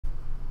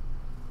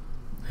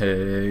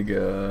Hey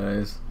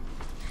guys,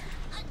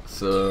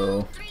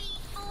 so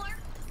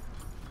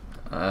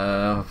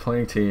I'm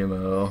playing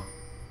Teemo,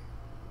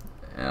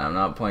 and I'm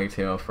not playing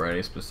Teemo for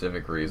any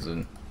specific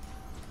reason.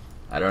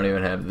 I don't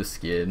even have the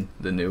skin,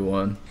 the new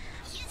one,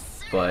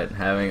 but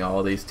having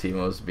all these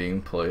Teemos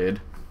being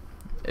played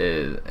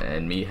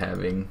and me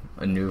having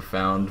a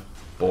newfound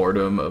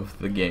boredom of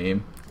the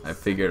game, I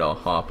figured I'll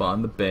hop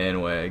on the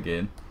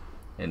bandwagon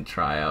and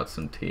try out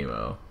some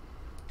Teemo.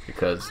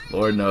 Because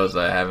Lord knows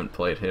I haven't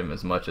played him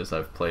as much as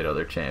I've played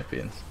other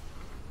champions.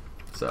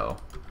 So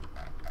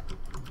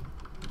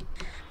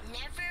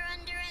never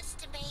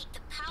underestimate the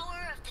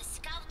power of the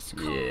scout's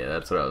code. yeah,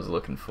 that's what I was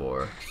looking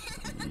for.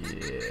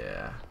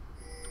 Yeah.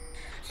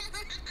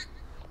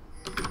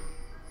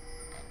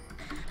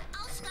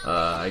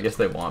 I guess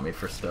they want me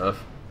for stuff.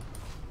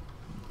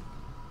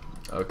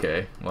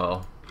 Okay,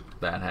 well,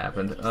 that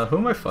happened. Who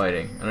am I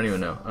fighting? I don't even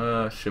know.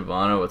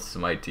 Shyvana with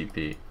Smite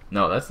TP.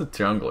 No, that's the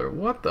jungler.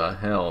 What the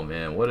hell,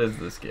 man? What is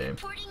this game?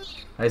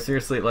 I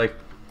seriously, like,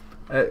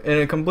 in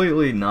a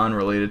completely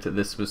non-related to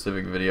this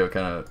specific video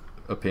kind of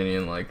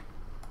opinion, like,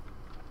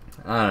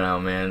 I don't know,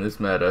 man, this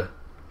meta.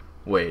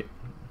 Wait.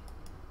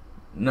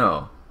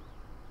 No.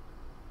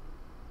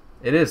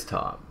 It is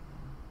top.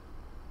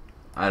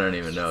 I don't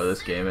even know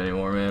this game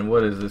anymore, man.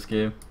 What is this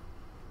game?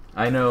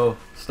 I know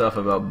stuff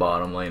about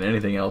bottom lane.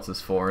 Anything else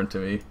is foreign to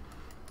me.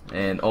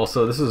 And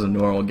also, this is a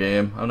normal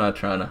game. I'm not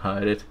trying to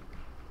hide it.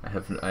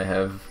 I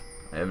have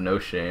no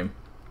shame.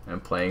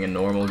 I'm playing a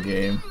normal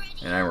game,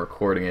 and I'm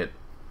recording it,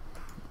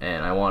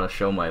 and I want to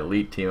show my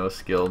elite Teemo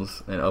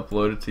skills and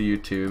upload it to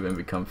YouTube and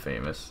become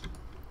famous.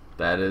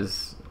 That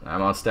is,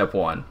 I'm on step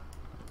 1,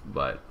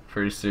 but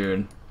pretty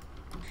soon,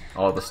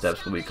 all the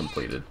steps will be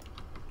completed.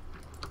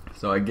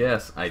 So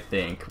I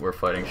think we're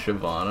fighting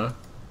Shyvana.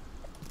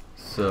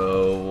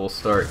 So we'll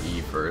start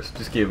E first.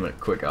 Just give him a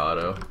quick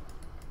auto.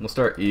 We'll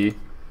start E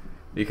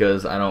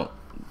because I don't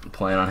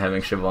plan on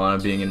having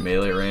Shyvana being in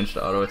melee range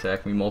to auto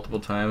attack me multiple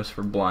times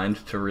for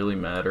blind to really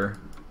matter.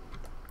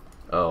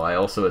 Oh, I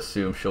also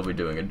assume she'll be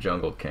doing a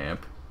jungle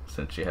camp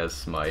since she has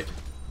smite.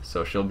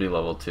 So she'll be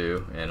level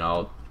 2 and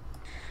I'll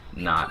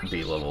not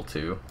be level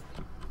 2.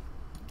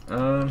 I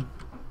don't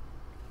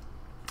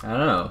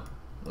know.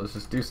 Let's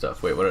just do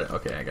stuff. Wait,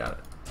 okay, I got it.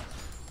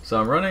 So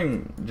I'm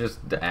running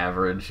just the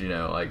average, you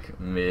know, like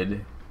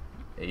mid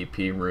AP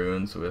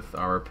runes with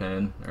armor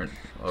pen.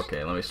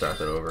 Okay, let me start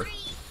that over.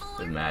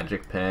 With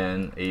magic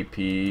pen,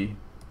 AP,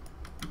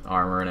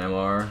 armor, and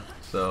MR.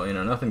 So, you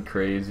know, nothing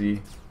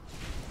crazy.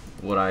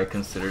 What I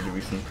consider to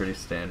be some pretty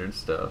standard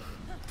stuff.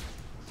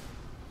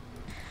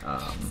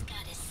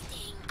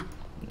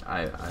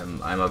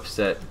 I'm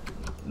upset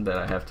that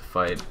I have to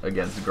fight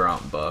against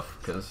Gromp buff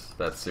because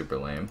that's super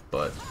lame.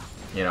 But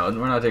you know,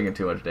 we're not taking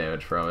too much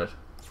damage from it.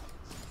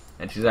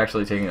 And she's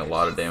actually taking a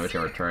lot of damage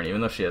in return, even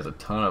though she has a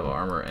ton of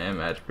armor and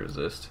magic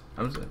resist.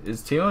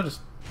 Does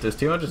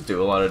Teemo just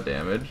do a lot of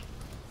damage?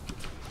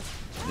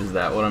 Is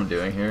that what I'm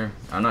doing here?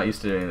 I'm not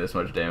used to doing this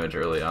much damage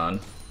early on.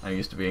 I'm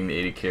used to being the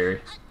 80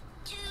 carry.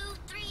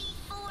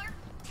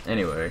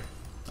 Anyway,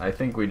 I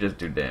think we just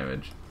do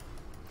damage.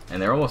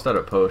 And they're almost out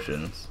of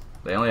potions.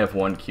 They only have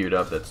one queued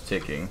up that's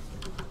ticking.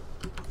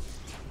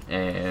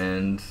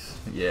 And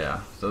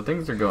yeah, so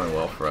things are going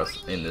well for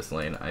us in this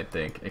lane, I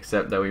think.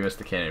 Except that we missed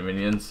the cannon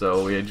minion,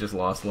 so we had just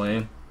lost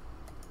lane.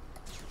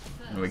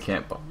 And we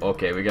can't.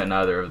 Okay, we got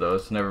neither of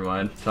those. Never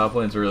mind. Top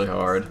lane's really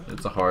hard.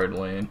 It's a hard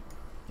lane.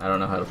 I don't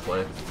know how to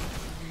play.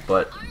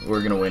 But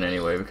we're gonna win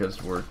anyway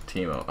because we're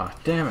Teemo. Ah,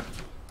 damn it.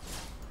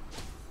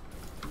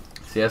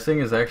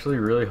 CSing is actually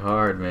really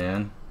hard,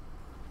 man.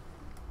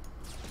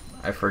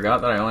 I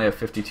forgot that I only have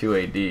 52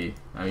 AD.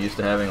 I'm used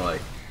to having like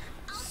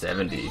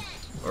 70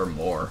 or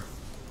more.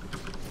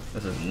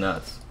 This is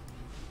nuts.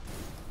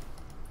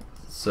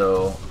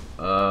 So,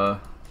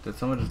 did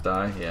someone just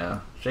die?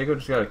 Yeah. Shaco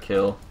just got a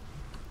kill.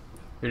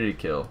 Who did he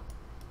kill?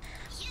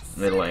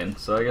 Mid lane.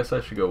 So I guess I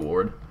should go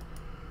ward.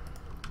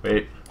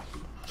 Wait.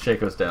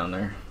 Shaco's down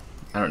there.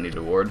 I don't need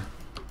to ward.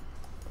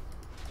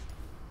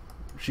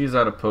 She's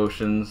out of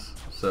potions,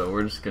 so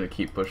we're just gonna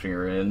keep pushing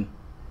her in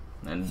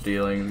and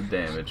dealing the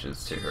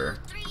damages to her.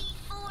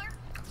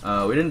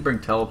 We didn't bring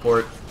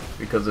teleport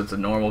because it's a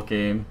normal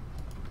game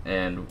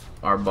and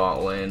our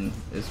bot lane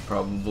is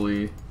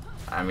probably,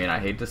 I mean, I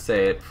hate to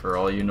say it for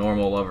all you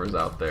normal lovers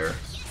out there,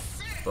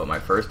 but my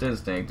first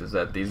instinct is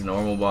that these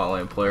normal bot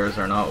lane players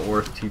are not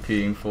worth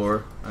TPing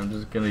for. I'm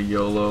just gonna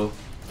YOLO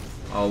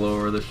all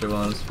over the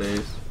Shyvana's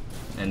face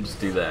and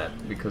just do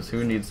that, because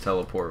who needs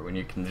teleport when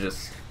you can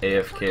just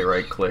AFK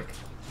right click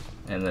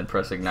and then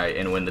press ignite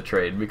and win the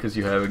trade because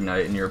you have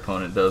ignite and your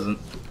opponent doesn't.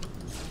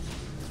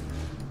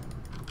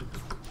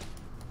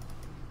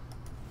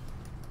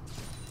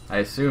 I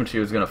assumed she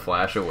was gonna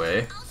flash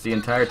away. The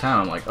entire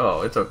time I'm like,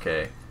 oh, it's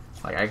okay.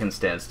 Like, I can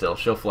stand still.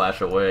 She'll flash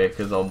away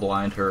because I'll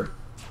blind her.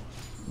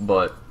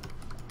 But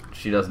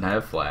she doesn't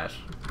have flash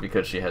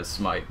because she has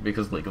smite,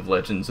 because League of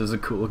Legends is a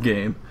cool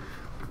game.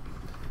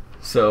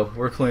 So,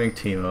 we're playing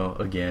Teemo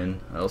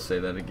again. I'll say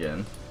that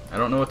again. I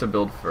don't know what to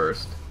build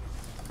first.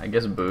 I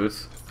guess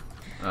boots.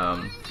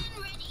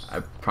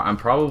 I'm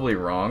probably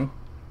wrong.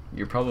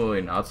 You're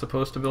probably not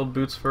supposed to build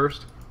boots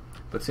first.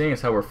 But seeing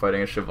as how we're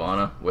fighting a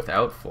Shyvana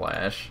without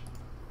flash,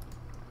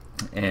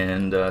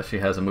 and she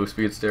has a move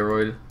speed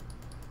steroid,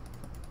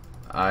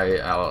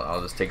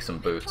 I'll just take some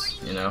boots,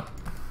 you know?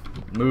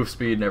 Move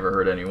speed never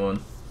hurt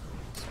anyone,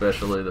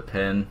 especially the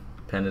pen.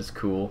 Pen is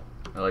cool.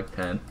 I like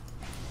pen.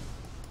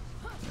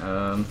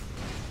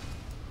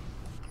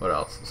 What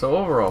else? So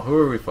overall, who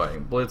are we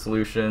fighting? Blitz,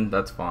 Lucian,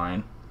 that's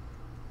fine.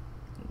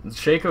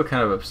 Shaco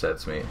kind of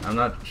upsets me. I'm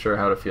not sure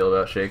how to feel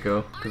about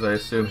Shaco, because I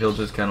assume he'll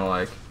just kind of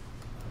like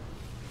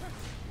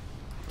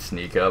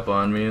sneak up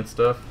on me and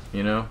stuff,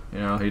 you know? You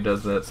know, he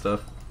does that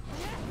stuff.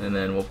 And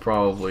then we'll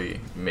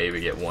probably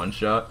maybe get one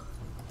shot.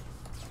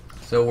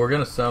 So we're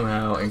going to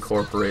somehow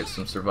incorporate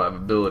some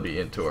survivability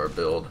into our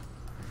build,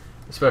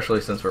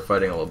 especially since we're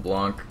fighting a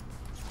LeBlanc.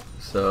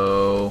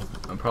 So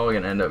I'm probably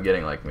going to end up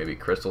getting like maybe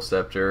Crystal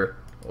Scepter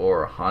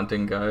or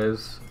Haunting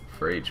Guys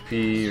for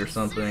HP or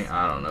something.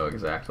 I don't know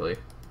exactly,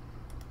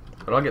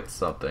 but I'll get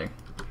something.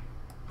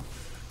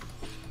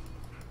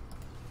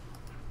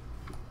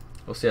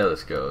 We'll see how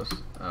this goes.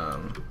 I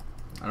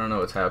don't know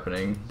what's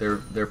happening.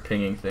 They're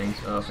pinging things.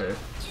 Okay,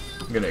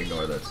 I'm gonna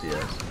ignore that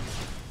CS.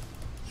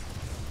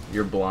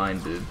 You're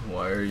blinded.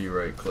 Why are you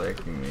right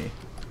clicking me?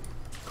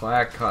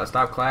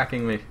 Stop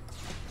clacking me.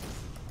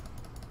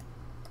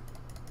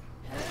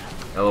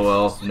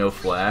 LOL, no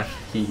flash.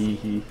 Hee hee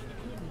hee.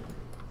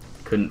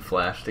 Couldn't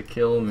flash to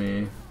kill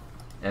me.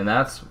 And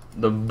that's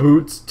the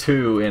Boots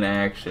 2 in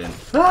action.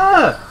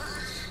 Ah!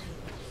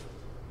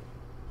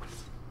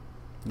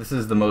 This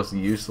is the most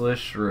useless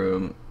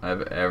shroom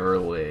I've ever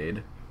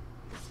laid.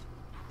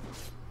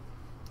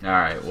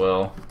 Alright,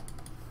 well.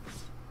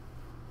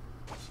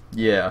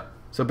 Yeah.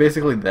 So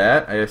basically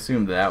that, I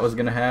assumed that was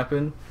going to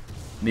happen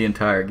the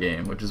entire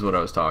game, which is what I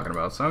was talking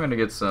about. So I'm going to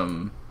get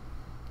some...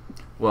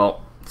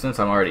 Well, since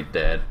I'm already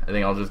dead, I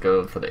think I'll just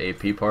go for the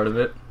AP part of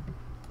it.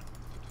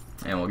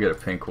 And we'll get a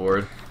pink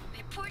ward.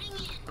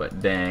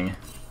 But dang.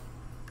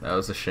 That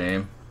was a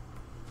shame.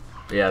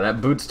 But yeah,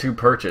 that Boots 2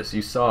 purchase,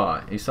 you saw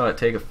it. You saw it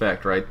take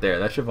effect right there.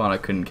 That Shyvana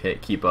couldn't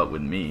keep up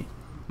with me.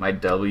 My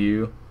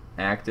W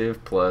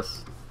active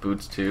plus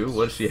Boots 2.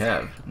 What does she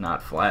have?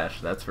 Not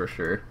flash, that's for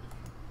sure.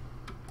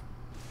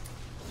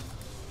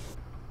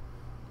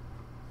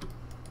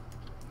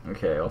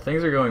 Okay, well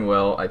things are going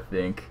well, I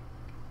think.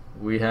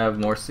 We have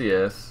more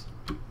CS,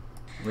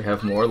 we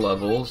have more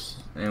levels,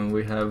 and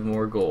we have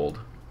more gold.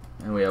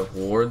 And we have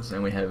wards,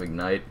 and we have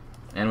ignite,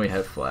 and we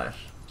have flash.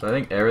 So I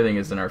think everything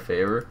is in our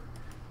favor.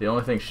 The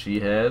only thing she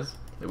has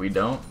that we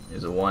don't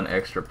is a 1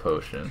 extra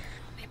potion.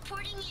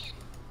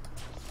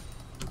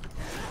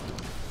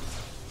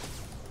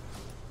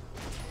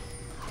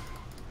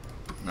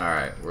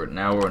 Alright, we're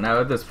now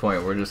at this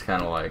point we're just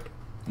kinda like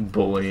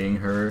bullying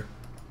her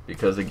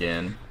because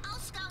again,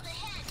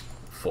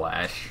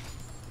 flash.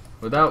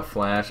 Without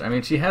flash, I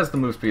mean she has the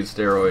move speed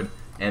steroid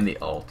and the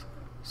ult.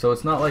 So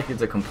it's not like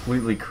it's a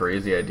completely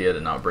crazy idea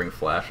to not bring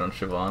flash on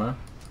Shyvana.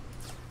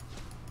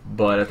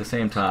 But at the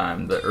same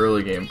time, the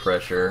early game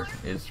pressure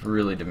is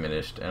really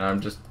diminished, and I'm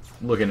just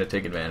looking to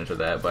take advantage of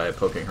that by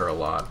poking her a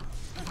lot.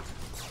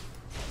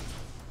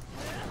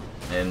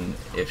 And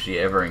if she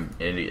ever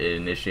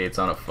initiates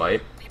on a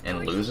fight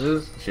and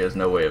loses, she has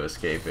no way of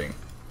escaping.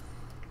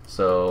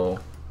 So,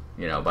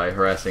 you know, by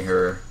harassing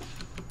her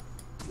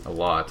a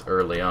lot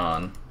early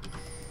on,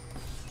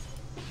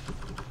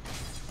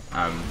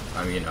 I'm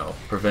you know,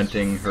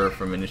 preventing her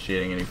from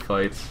initiating any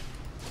fights.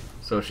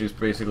 So she's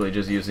basically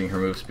just using her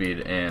move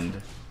speed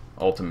and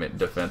ultimate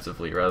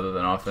defensively rather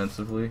than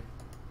offensively.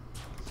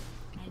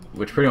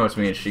 Which pretty much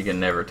means she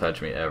can never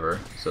touch me ever.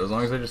 So as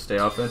long as I just stay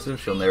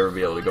offensive, she'll never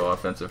be able to go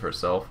offensive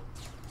herself.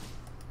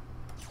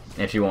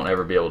 And she won't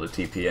ever be able to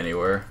TP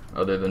anywhere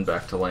other than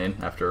back to lane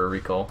after a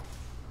recall.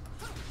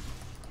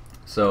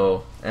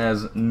 So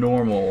as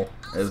normal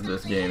as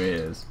this game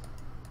is,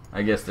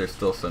 I guess there's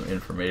still some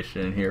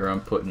information in here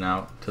I'm putting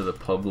out to the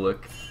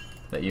public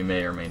that you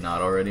may or may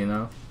not already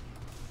know.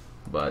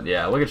 But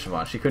yeah, look at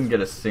Shyvana. She couldn't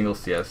get a single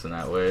CS in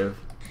that wave,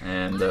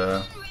 and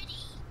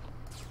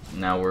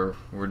now we're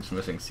just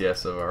missing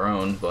CS of our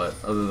own. But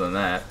other than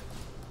that,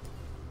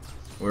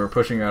 we were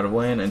pushing her out of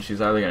lane, and she's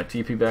either gonna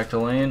TP back to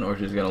lane or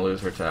she's gonna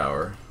lose her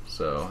tower.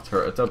 So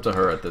it's up to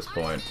her at this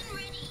point.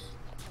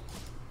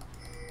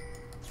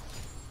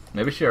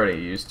 Maybe she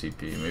already used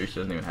TP. Maybe she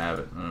doesn't even have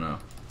it. I don't know.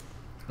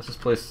 Let's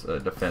just place a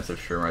defensive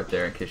shroom right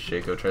there in case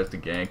Shaco tries to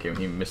gank him.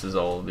 He misses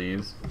all of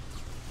these.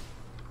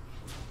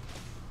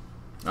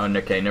 Oh,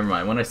 okay, never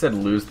mind. When I said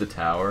lose the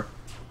tower,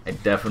 I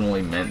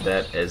definitely meant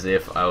that as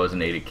if I was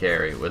an 80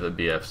 carry with a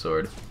BF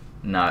sword,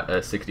 not a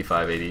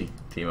 65-80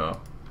 Teemo.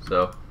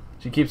 So,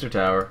 she keeps her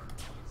tower.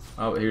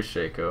 Oh, here's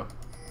Shaco.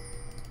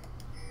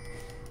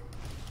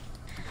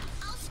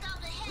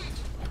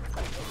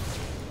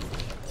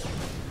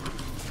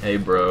 Hey,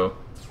 bro.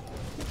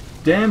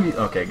 Damn you.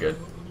 Okay, good.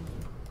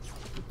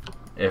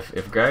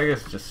 If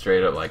Gragas just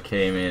straight up like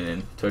came in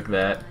and took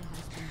that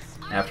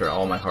after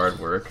all my hard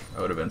work,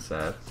 I would have been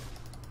sad.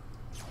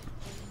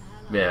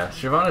 Yeah,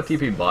 Shyvana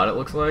TP bot it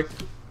looks like,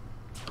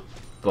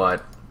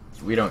 but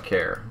we don't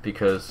care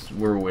because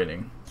we're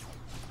winning.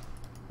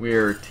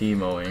 We're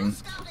Teemoing.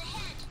 Scout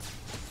ahead.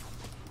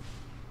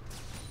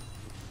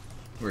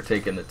 We're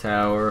taking the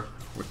tower.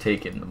 We're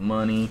taking the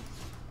money.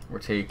 We're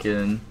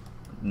taking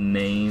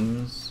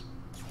names.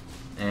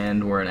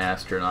 And we're an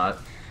astronaut.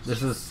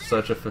 This is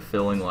such a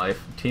fulfilling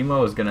life.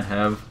 Teemo is gonna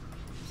have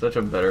such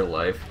a better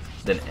life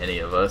than any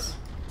of us.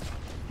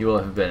 He will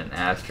have been an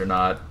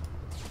astronaut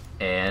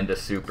and a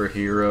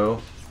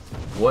superhero.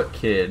 What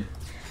kid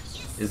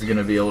is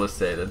gonna be able to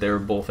say that they were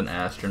both an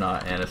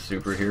astronaut and a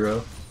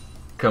superhero?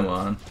 Come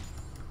on.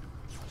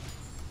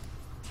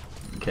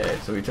 Okay,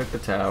 so we took the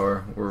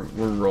tower. We're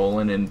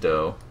rolling in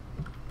dough.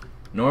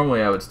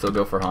 Normally I would still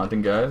go for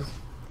haunting guys,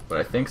 but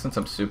I think since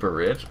I'm super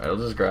rich, I'll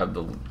just grab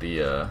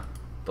the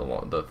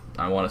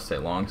I want to say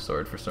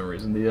longsword for some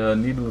reason, the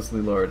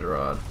needlessly large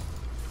rod,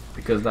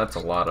 because that's a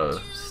lot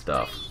of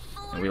stuff,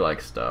 and we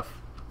like stuff.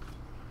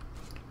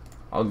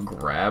 I'll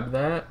grab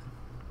that.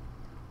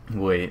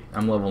 Wait,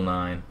 I'm level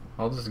 9.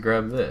 I'll just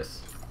grab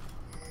this.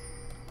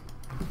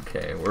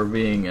 Okay, we're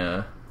being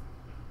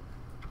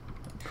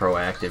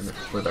proactive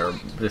with our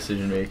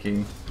decision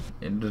making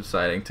and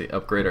deciding to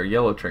upgrade our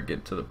yellow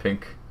trinket to the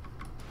pink,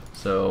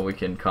 so we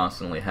can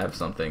constantly have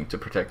something to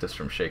protect us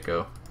from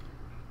Shaco.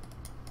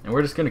 And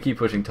we're just going to keep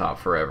pushing top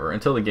forever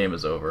until the game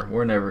is over.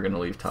 We're never going to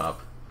leave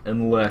top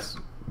unless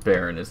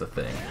Baron is a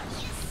thing,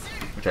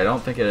 which I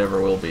don't think it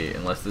ever will be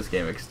unless this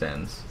game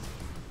extends.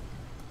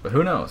 But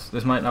who knows?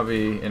 This might not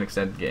be an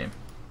extended game.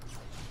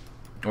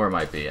 Or it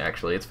might be,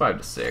 actually. It's 5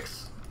 to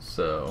 6,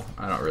 so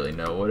I don't really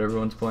know what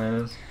everyone's plan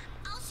is.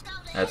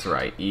 That's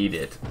right, eat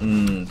it.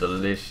 Mmm,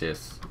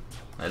 delicious.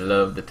 I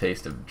love the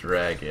taste of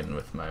dragon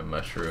with my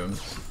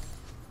mushrooms.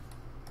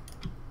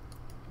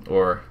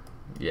 Or,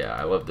 yeah,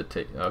 I love the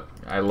taste.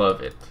 I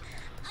love it.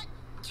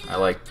 I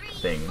like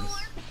things.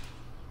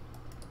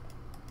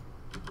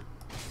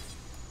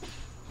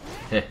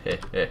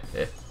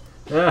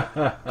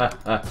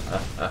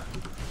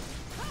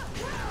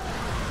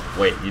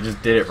 Wait, you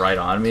just did it right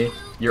on me?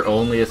 Your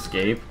only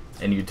escape,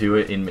 and you do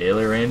it in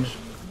melee range?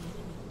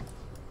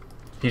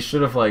 He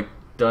should have, like,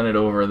 done it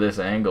over this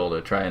angle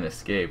to try and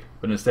escape,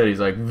 but instead he's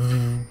like,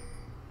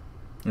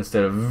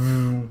 instead of,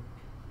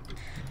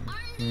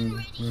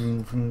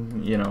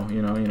 you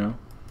know,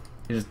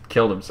 he just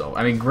killed himself.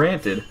 I mean,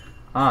 granted,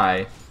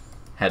 I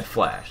had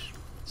flash,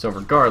 so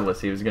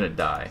regardless, he was gonna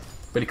die,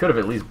 but he could have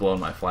at least blown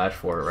my flash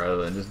for it rather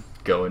than just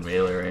go in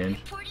melee range.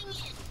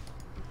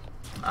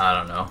 I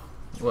don't know,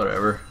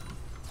 whatever.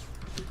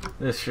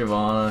 This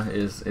Shyvana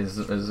is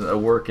a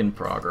work in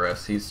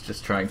progress. He's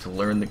just trying to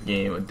learn the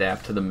game,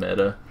 adapt to the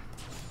meta.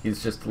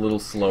 He's just a little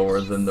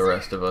slower than the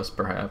rest of us,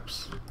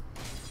 perhaps.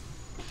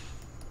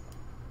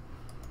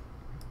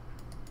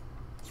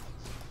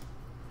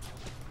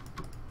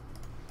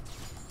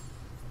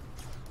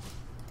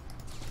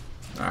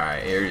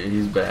 Alright, here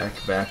he's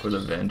back with a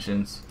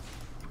vengeance.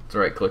 Let's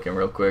right click him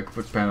real quick.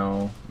 Quick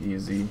panel,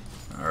 easy.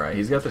 Alright,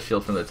 he's got the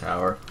shield from the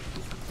tower,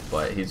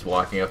 but he's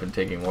walking up and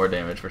taking more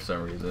damage for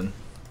some reason.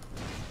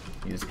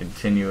 He's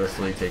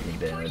continuously taking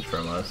damage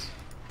from us,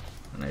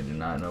 and I do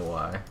not know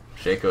why.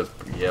 Shaco's,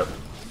 yep.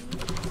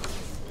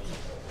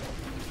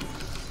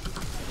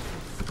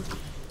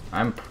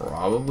 I'm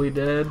probably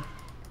dead. 1,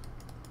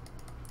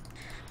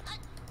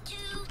 2,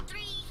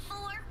 3, 4.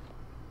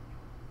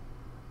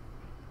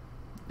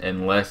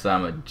 Unless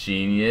I'm a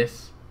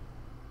genius.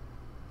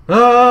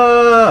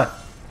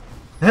 Ah!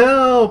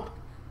 Help!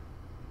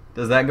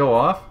 Does that go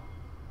off?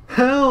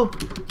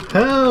 Help!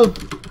 Help!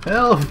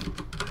 Help!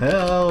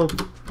 Help!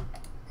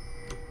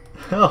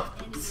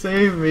 Help!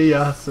 Save me,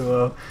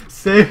 Yasuo!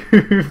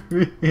 Save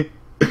me!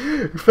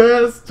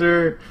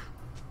 Faster!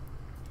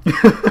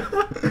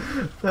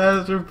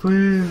 Faster,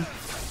 please!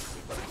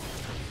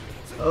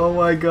 Oh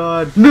my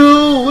god.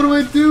 No! What am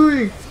I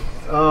doing?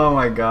 Oh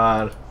my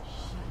god.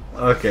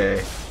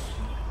 Okay.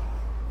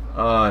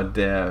 Oh,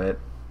 damn it.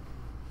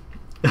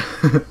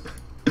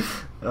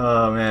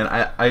 Oh man,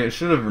 I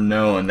should have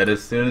known that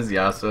as soon as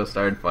Yasuo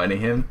started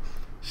fighting him,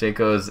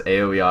 Shaco's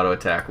AoE auto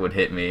attack would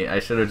hit me. I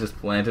should have just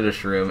planted a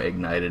shroom,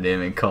 ignited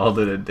him, and called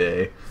it a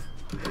day.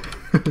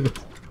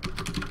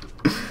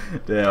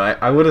 Damn,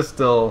 I would have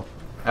still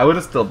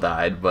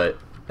died, but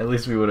at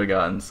least we would have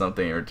gotten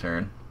something in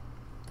return.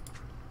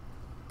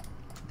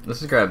 Let's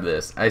just grab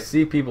this. I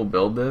see people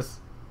build this.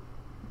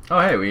 Oh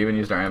hey, we even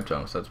used our amp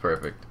tome, so that's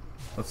perfect.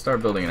 Let's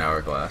start building an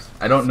hourglass.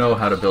 I don't know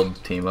how to build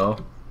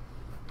Teemo.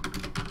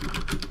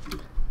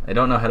 I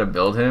don't know how to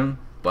build him,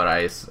 but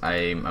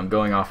I'm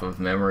going off of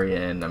memory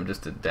and I'm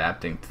just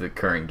adapting to the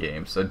current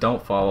game. So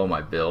don't follow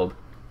my build,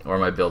 or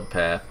my build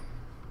path,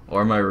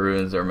 or my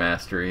runes or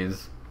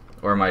masteries,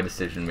 or my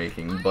decision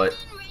making, but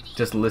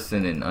just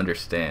listen and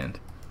understand.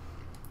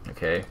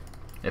 Okay?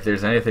 If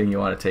there's anything you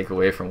want to take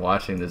away from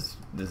watching this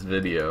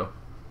video,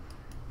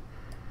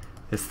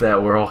 it's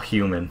that we're all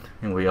human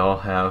and we all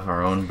have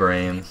our own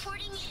brains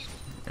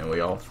and we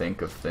all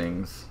think of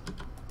things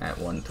at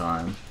one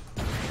time,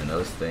 and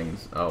those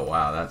things, oh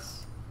wow,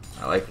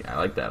 I like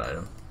that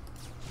item.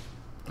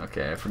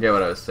 Okay, I forget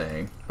what I was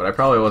saying, but I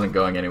probably wasn't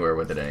going anywhere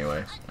with it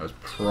anyway. I was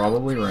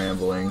probably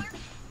rambling.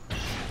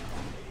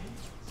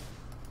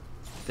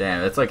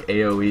 Damn, that's like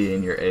AoE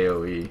in your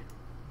AoE.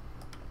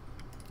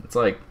 It's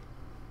like,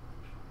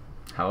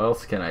 how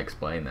else can I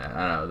explain that?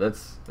 I don't know,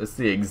 that's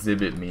the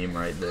exhibit meme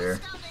right there.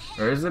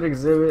 Or is it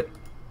exhibit?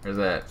 Or is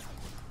that,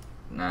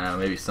 I don't know,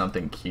 maybe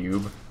something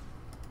cube?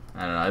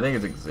 I don't know, I think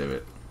it's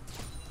exhibit.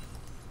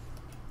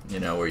 You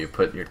know, where you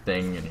put your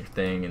thing in your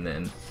thing and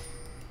then,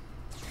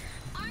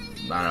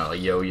 I don't know, a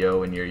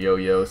yo-yo in your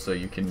yo-yo so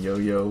you can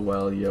yo-yo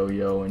while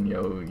yo-yo and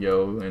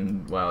yo-yo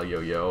and while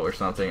yo-yo or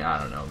something. I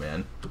don't know,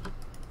 man.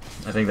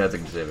 I think that's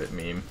exhibit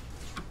meme.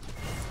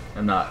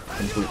 I'm not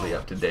completely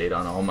up to date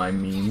on all my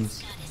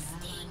memes.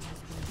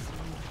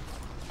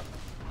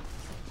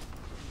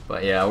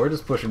 But yeah, we're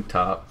just pushing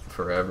top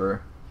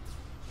forever.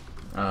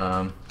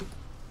 I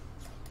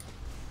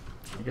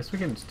guess we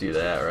can just do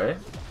that, right?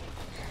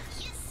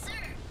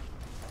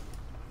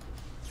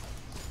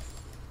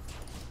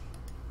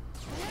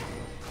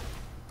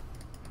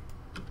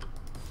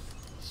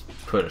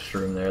 Put a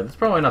shroom there. That's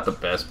probably not the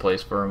best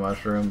place for a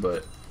mushroom,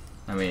 but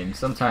I mean,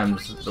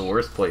 sometimes the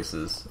worst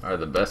places are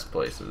the best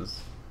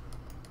places.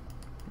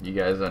 You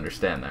guys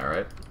understand that,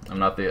 right? I'm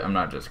not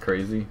just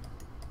crazy.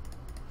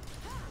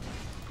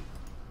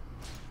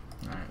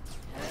 All right.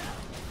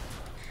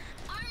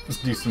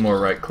 Let's do some more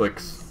right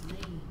clicks.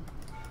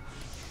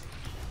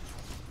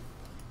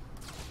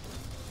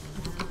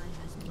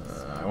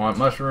 I want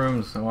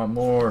mushrooms. I want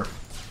more.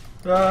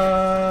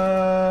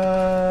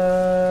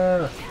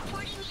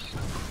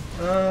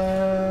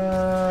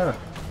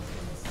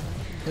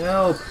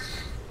 Help!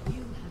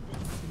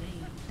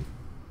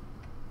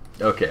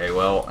 Okay,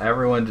 well,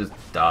 everyone just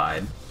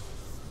died.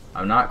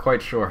 I'm not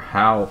quite sure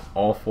how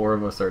all 4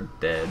 of us are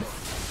dead,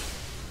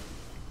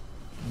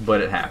 but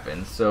it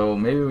happened. So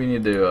maybe we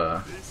need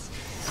to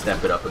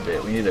step it up a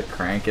bit. We need to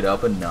crank it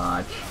up a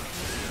notch.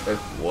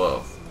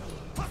 Whoa.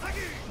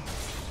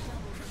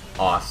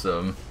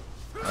 Awesome.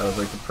 That was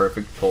like the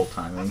perfect pull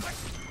timing.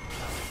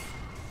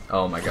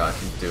 Oh my gosh,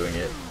 he's doing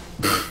it.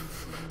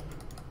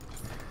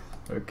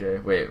 Okay,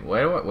 wait,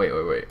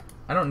 wait.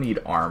 I don't need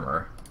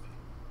armor.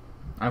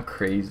 I'm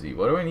crazy.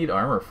 What do I need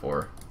armor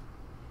for?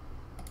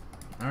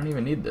 I don't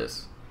even need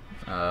this.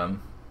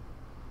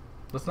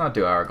 Let's not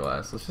do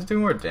hourglass. Let's just do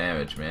more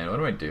damage, man. What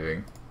am I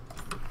doing?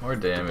 More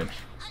damage.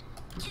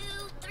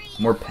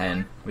 More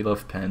pen. We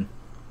love pen.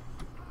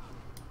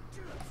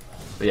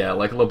 But yeah,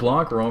 like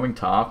LeBlanc roaming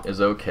top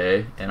is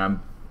okay, and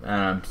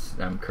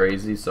I'm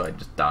crazy, so I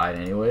just died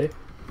anyway.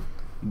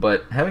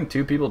 But having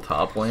 2 people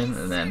top lane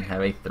and then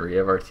having 3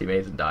 of our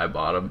teammates die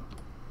bottom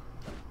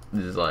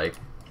is like,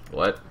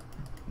 what?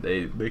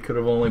 They could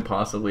have only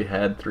possibly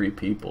had 3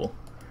 people.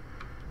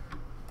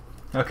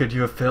 How could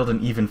you have failed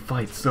an even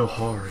fight so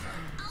hard?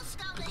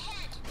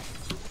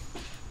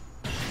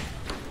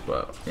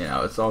 But, you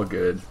know, it's all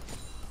good.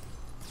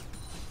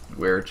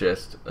 We're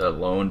just a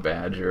lone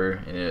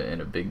badger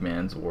in a big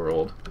man's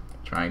world,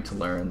 trying to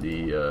learn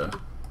the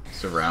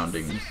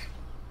surroundings.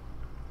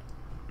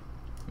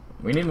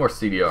 We need more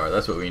CDR,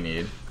 that's what we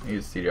need. We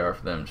need CDR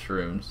for them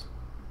shrooms.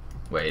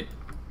 Wait,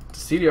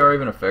 does CDR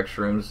even affect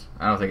shrooms?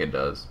 I don't think it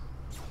does.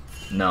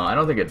 No, I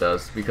don't think it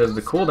does, because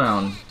the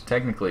cooldown,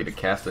 technically, to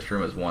cast the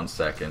shroom is 1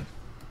 second.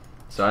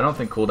 So I don't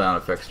think cooldown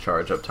affects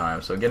charge up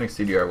time, so getting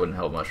CDR wouldn't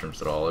help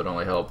mushrooms at all. It would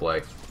only help,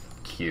 like,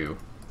 Q.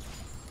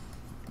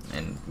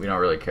 And we don't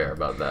really care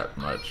about that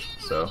much,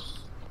 so.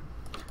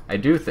 I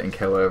do think,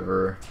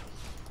 however,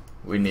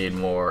 we need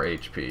more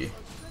HP.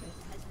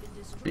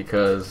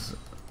 Because,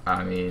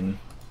 I mean,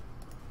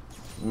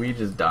 we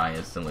just die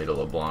instantly to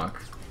LeBlanc.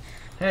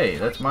 Hey,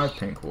 that's my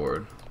pink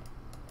ward.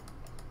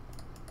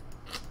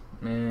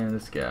 Man,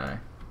 this guy.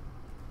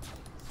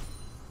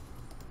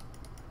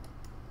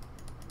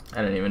 I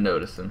didn't even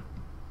notice him.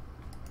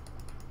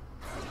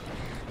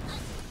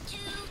 2,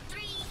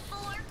 3,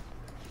 4.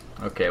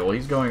 Okay, well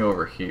he's going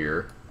over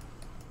here.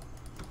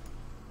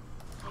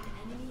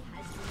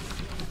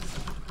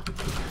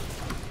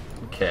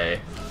 Okay.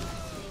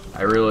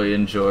 I really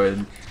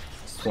enjoyed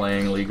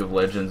playing League of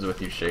Legends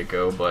with you,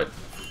 Shaco, but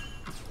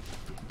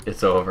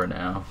it's over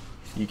now.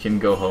 You can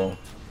go home.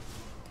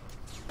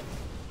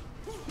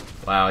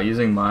 Wow,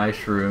 using my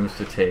shrooms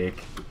to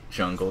take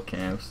jungle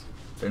camps.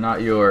 They're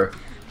not your,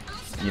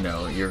 you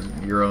know,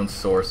 your own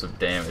source of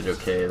damage,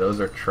 okay? Those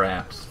are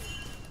traps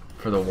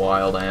for the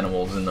wild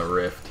animals in the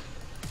rift.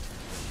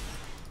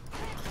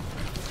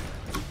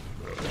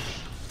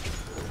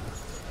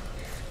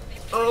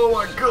 Oh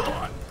my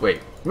god!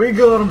 Wait, we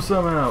got him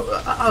somehow!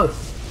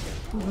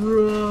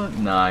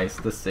 Run. Nice,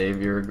 the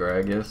savior,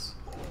 Gragas.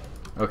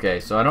 Okay,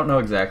 so I don't know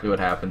exactly what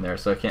happened there,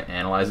 so I can't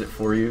analyze it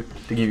for you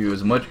to give you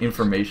as much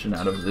information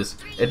out of this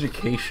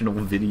educational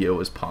video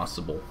as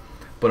possible.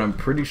 But I'm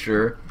pretty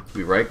sure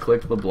we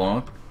right-clicked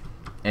LeBlanc,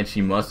 and she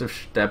must have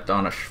stepped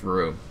on a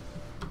shroom.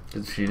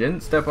 Because if she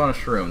didn't step on a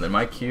shroom, then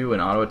my Q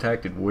and auto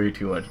attack did way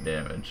too much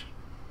damage.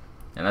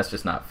 And that's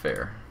just not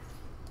fair.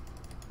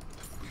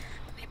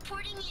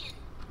 Reporting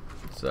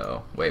in.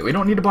 So, wait, we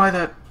don't need to buy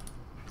that.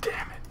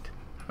 Damn it.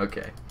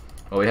 Okay.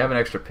 Well, we have an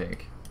extra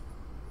pink.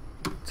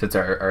 Since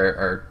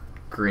our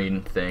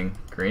green thing,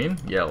 green?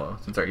 Yellow.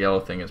 Since our yellow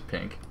thing is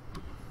pink.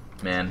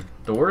 Man,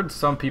 the words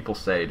some people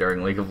say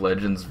during League of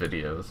Legends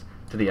videos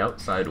to the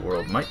outside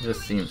world might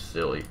just seem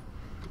silly.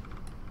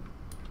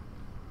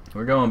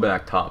 We're going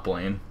back top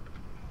lane.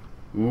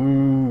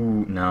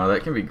 Ooh, no,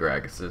 that can be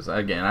Gragas's.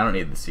 Again, I don't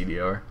need the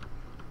CDR.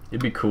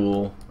 It'd be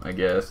cool, I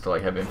guess, to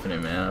like have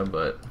infinite mana,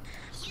 but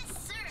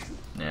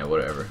yeah,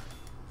 whatever.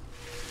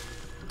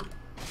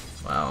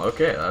 Wow,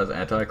 okay, that was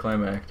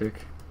anticlimactic.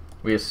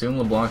 We assume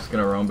LeBlanc's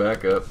gonna roam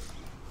back up.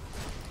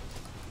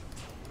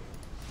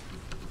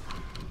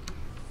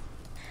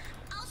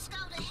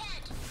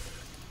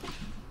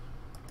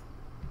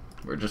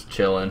 We're just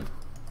chilling.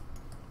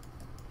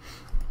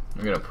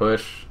 We're gonna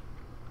push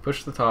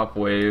the top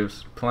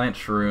waves, plant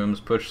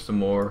shrooms, push some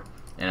more,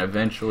 and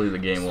eventually the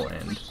game will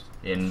end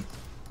in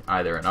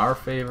either in our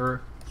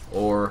favor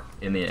or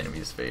in the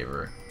enemy's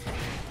favor.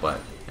 But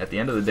at the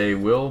end of the day,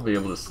 we'll be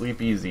able to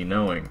sleep easy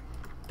knowing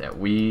that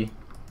we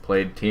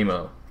played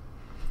Teemo,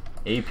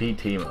 AP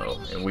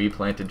Teemo, and we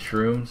planted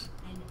shrooms,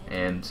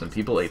 and some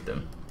people ate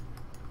them.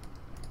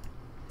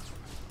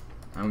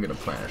 I'm gonna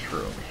plant a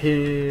shroom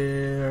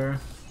here.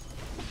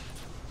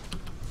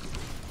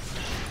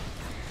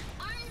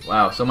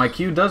 Wow, so my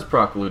Q does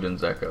proc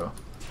Luden's Echo.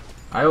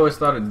 I always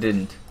thought it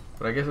didn't,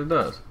 but I guess it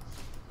does.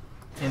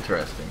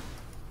 Interesting.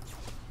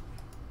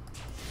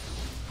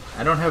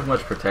 I don't have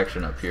much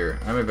protection up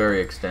here. I'm a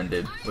very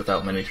extended,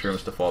 without many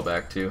shrooms to fall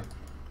back to.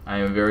 I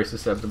am very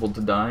susceptible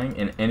to dying,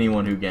 and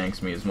anyone who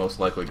ganks me is most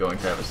likely going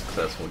to have a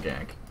successful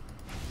gank.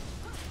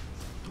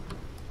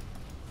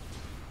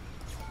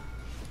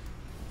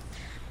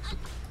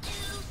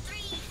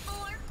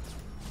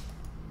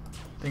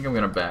 I think I'm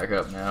gonna back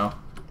up now.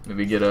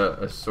 Maybe get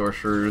a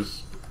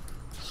sorcerer's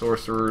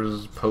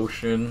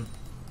potion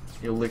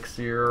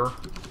elixir.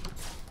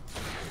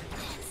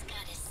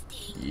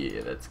 Yeah,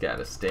 that's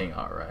gotta sting,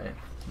 alright.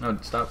 No,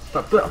 stop.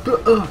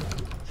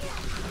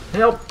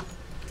 Help!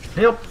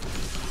 Help!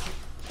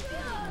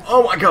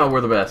 Oh my god,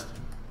 we're the best.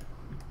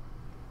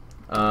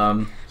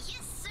 I'm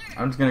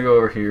just gonna go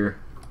over here.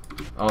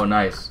 Oh,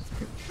 nice.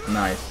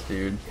 Nice,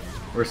 dude.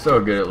 We're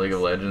so good at League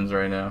of Legends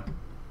right now.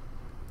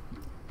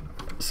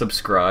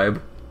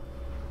 Subscribe.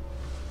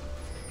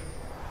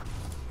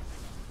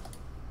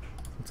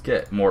 Let's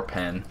get more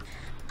pen.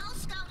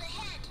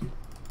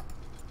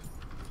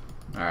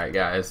 Alright,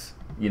 guys.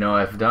 You know,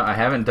 I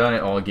haven't done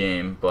it all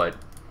game, but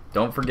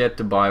don't forget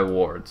to buy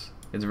wards.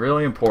 It's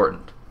really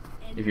important.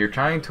 If you're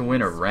trying to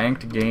win a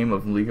ranked game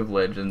of League of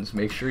Legends,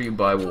 make sure you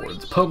buy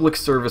wards. Public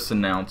service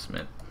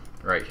announcement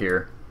right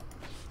here.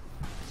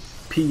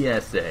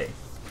 PSA.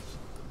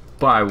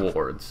 Buy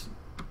wards.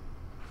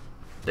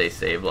 They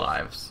save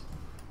lives.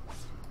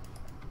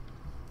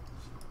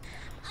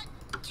 1,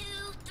 2,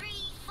 3,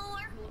 4.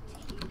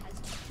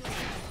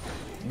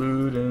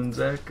 Luden's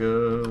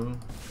Echo.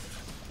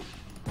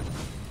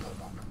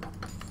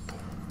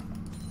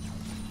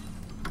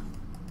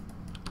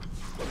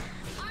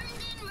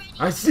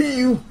 I see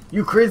you,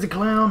 you crazy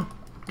clown.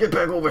 Get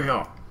back over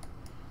here.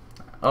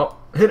 Oh,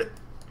 hit it.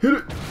 Hit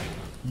it.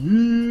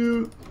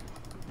 Yeah.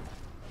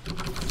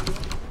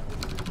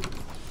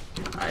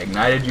 I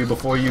ignited you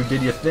before you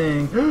did your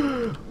thing.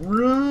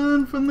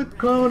 Run from the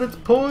cloud, it's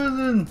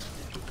poison.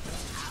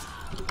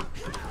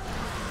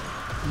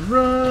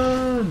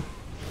 Run.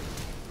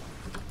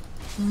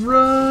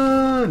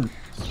 Run.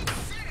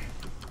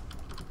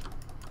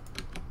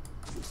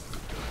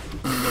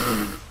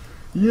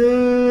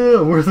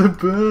 Yeah, we're the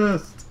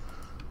best.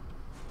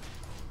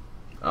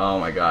 Oh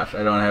my gosh,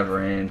 I don't have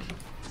range.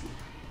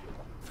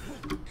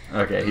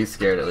 Okay, he's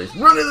scared at least.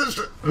 Run in this.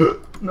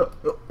 No.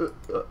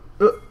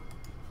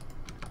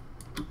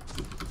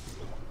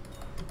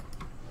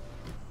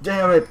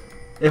 Damn it!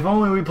 If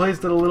only we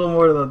placed it a little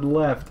more to the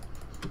left.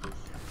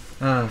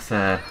 Oh,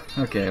 sad.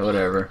 Okay,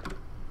 whatever.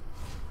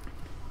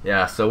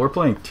 Yeah, so we're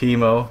playing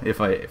Teemo. If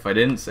I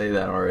didn't say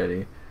that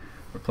already,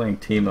 we're playing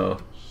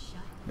Teemo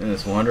in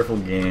this wonderful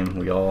game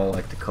we all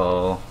like to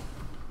call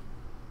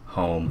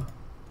home.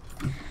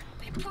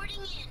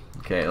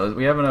 Okay,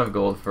 we have enough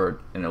gold for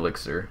an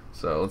elixir,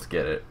 so let's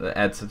get it. That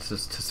adds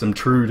just to some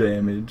true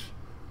damage.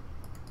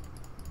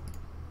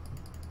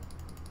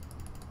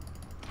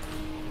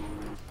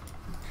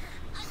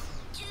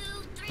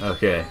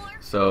 Okay,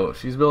 so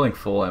she's building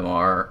full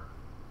MR,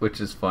 which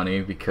is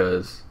funny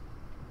because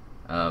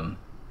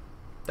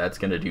that's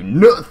gonna do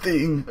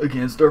nothing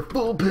against our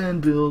full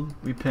pen build.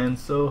 We pen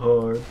so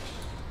hard.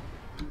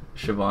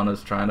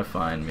 Shyvana's trying to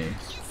find me.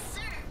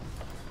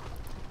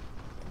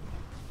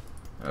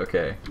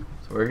 Okay,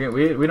 so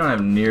we don't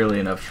have nearly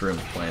enough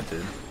shrooms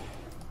planted.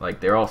 Like,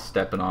 they're all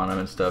stepping on them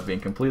and stuff, being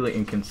completely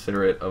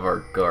inconsiderate of our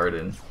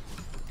garden.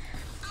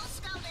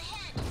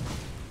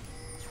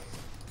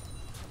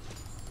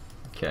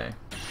 Okay,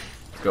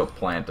 let's go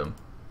plant them.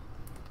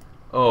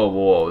 Oh,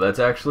 whoa, that's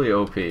actually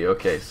OP.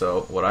 Okay,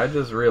 so what I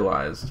just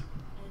realized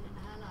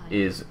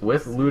is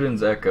with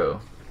Luden's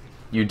Echo,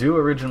 you do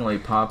originally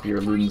pop your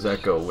Luden's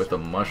Echo with a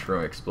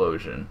mushroom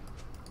explosion,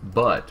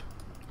 but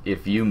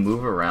if you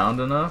move around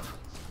enough,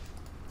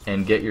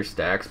 and get your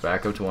stacks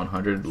back up to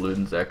 100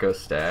 Luden's Echo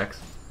stacks,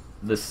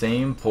 the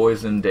same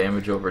poison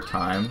damage over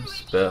time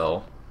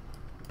spell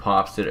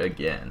pops it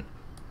again.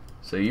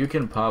 So you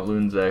can pop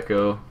Luden's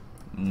Echo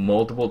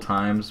multiple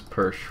times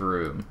per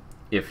shroom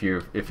if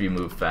you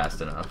move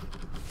fast enough.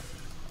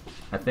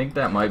 I think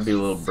that might be a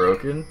little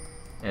broken,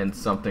 and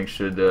something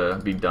should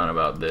be done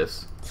about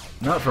this.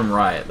 Not from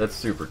Riot, that's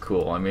super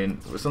cool. I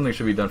mean, something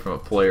should be done from a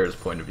player's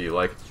point of view,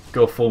 like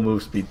go full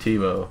move speed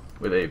Teemo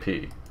with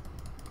AP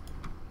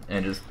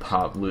and just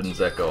pop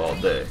Luden's Echo all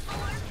day.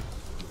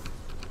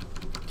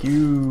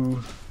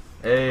 Q.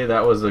 Hey,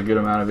 that was a good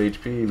amount of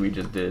HP we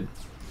just did.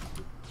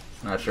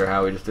 Not sure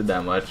how we just did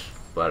that much,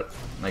 but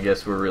I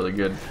guess we're really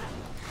good.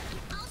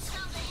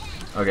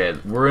 Okay,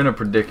 we're in a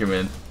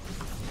predicament.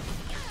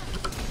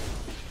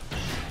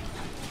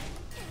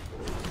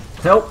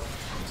 Help!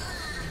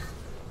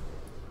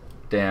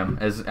 Damn,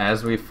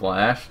 as we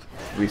flashed,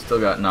 we still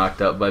got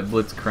knocked out by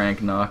Blitzcrank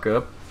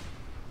knockup.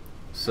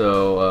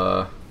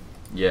 So,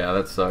 yeah,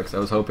 that sucks. I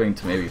was hoping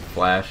to maybe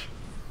flash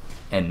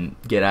and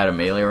get out of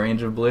melee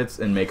range of Blitz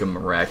and make a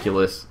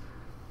miraculous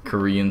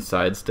Korean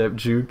sidestep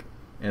juke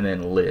and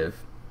then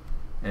live.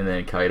 And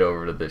then kite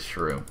over to this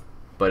shroom.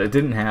 But it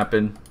didn't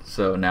happen,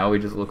 so now we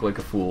just look like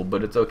a fool.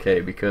 But it's okay,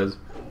 because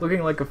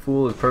looking like a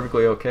fool is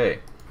perfectly okay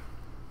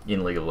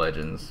in League of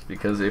Legends.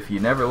 Because if you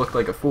never looked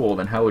like a fool,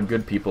 then how would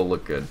good people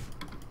look good?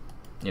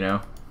 You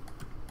know?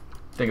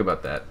 Think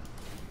about that.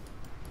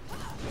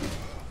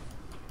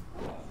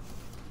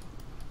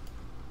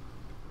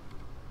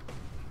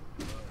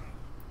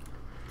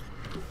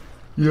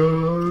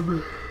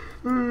 Yawn.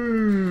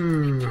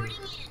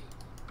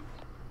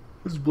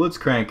 This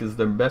Blitzcrank is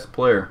their best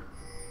player.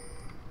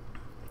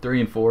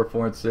 3 and 4,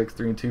 4 and 6,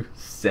 3 and 2,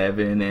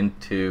 7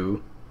 and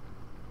 2,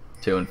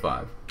 2 and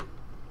 5.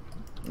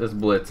 This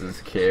Blitz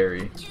is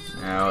carry.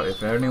 Now,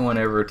 if anyone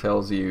ever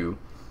tells you,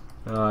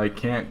 I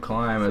can't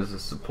climb as a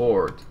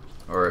support,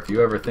 or if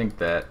you ever think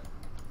that,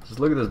 just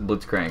look at this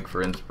Blitzcrank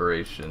for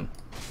inspiration.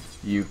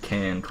 You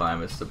can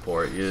climb as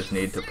support. You just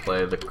need to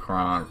play the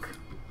Kronk.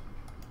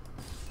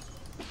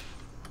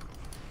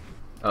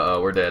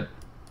 Uh-oh, we're dead.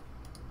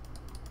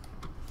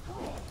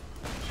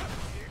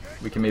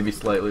 We can maybe be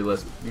slightly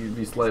less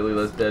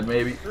dead,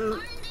 maybe.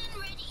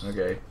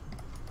 Okay.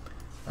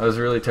 I was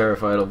really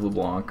terrified of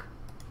LeBlanc.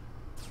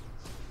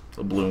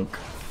 LeBlanc.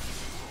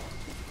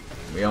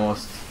 We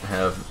almost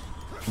have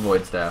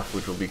Void Staff,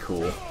 which will be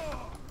cool.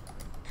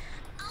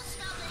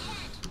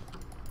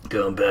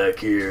 Come back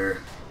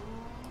here.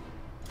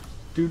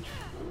 Dude.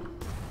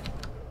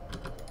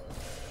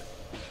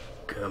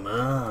 Come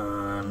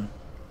on.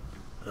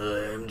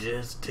 I'm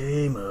just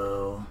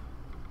Teemo.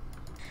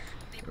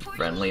 Your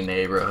friendly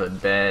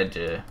neighborhood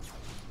badger.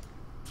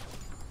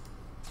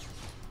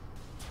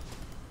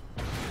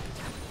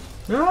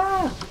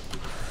 Ah!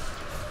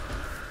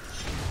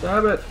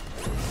 Stop it!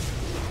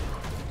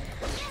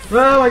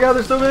 Oh my god,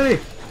 there's so many!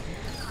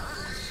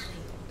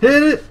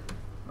 Hit it!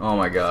 Oh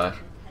my gosh.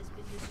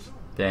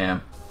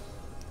 Damn.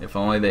 If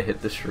only they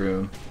hit the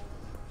shroom.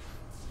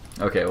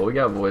 Okay, well we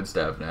got Void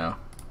Staff now.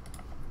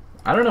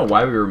 I don't know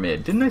why we were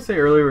mid. Didn't I say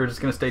earlier we were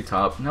just going to stay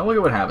top? Now look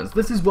at what happens.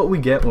 This is what we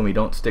get when we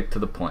don't stick to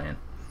the plan.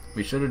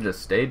 We should have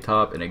just stayed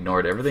top and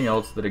ignored everything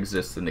else that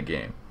exists in the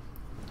game.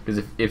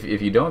 Because if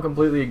you don't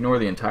completely ignore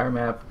the entire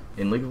map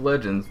in League of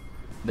Legends,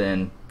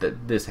 then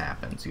this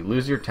happens. You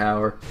lose your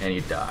tower and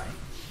you die.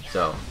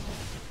 So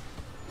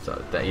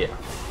that, yeah.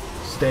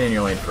 Stay in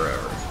your lane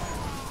forever.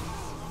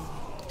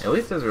 At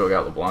least Ezreal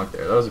got LeBlanc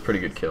there. That was a pretty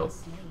good kill.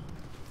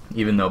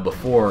 Even though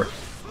before...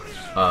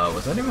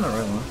 was that even the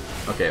right one?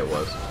 Okay, it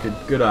was.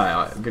 Good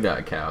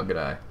eye, Cow, good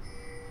eye.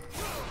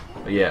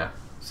 But yeah,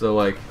 so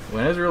like,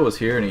 when Ezreal was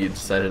here and he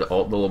decided to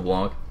ult the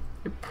LeBlanc,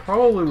 it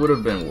probably would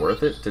have been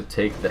worth it to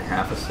take the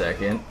half a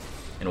second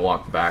and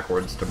walk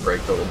backwards to break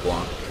the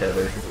LeBlanc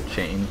tether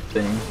chain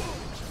thing.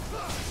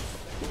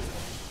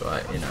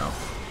 But, you know,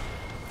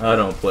 I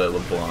don't play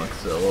LeBlanc,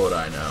 so what would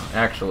I know?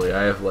 Actually,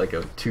 I have like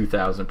a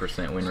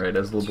 2,000% win rate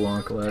as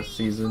LeBlanc last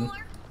season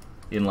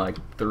in like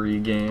 3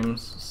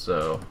 games,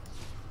 so...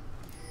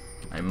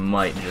 I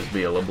might just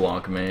be a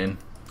LeBlanc main.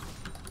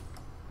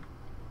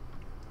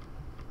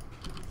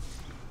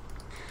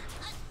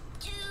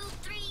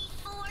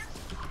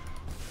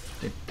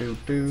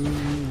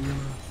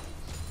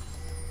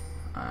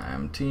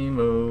 I'm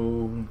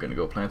Teemo. Gonna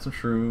go plant some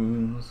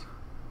shrooms.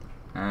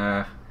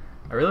 I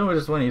really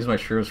just want to use my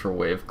shrooms for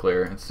wave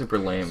clear. It's super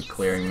lame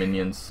clearing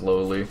minions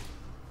slowly.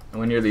 And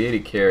when you're the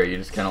AD carry, you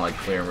just kind of like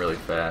clear them really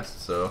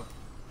fast. So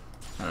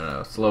I don't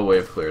know. Slow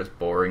wave clear is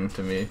boring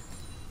to me.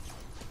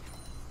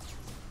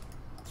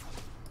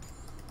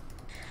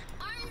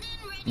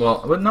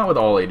 Well, but not with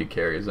all AD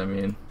carries, I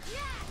mean.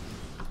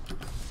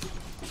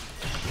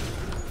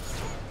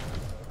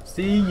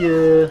 See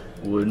ya!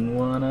 Wouldn't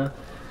wanna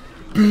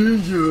be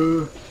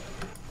ya!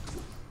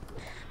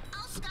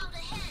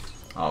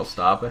 I'll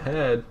stop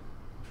ahead.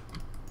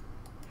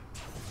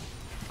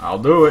 I'll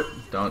do it.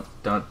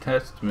 Don't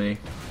test me.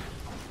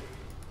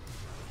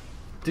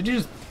 Did you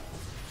just...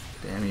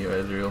 Damn you,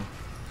 Ezreal.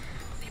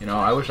 You know,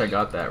 I wish I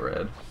got that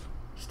red.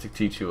 just to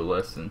teach you a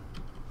lesson.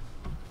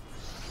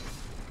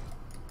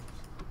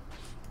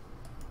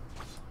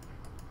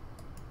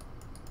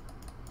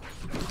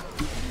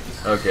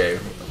 Okay,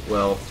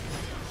 well,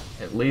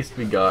 at least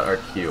we got our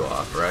Q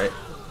off, right?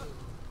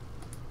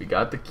 We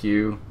got the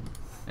Q,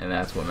 and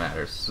that's what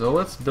matters. So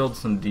let's build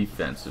some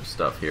defensive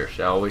stuff here,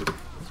 shall we?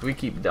 So we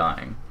keep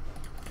dying.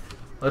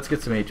 Let's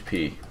get some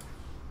HP.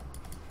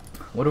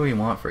 What do we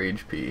want for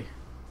HP?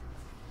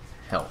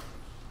 Health.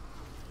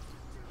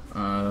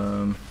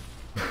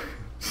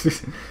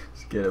 Just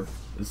get a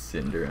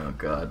Cinder. Oh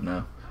god,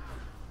 no.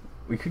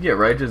 We could get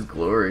Righteous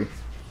Glory.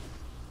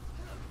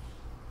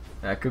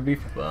 That could be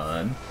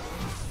fun.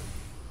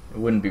 It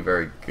wouldn't be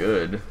very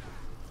good.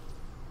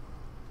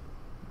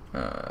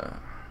 I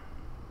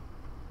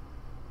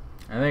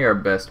think our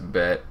best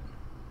bet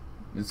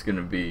is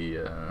gonna be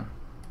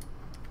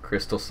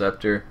Crystal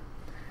Scepter.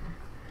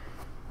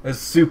 As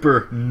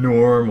super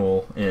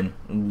normal and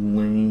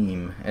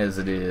lame as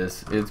it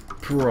is, it's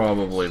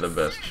probably the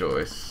best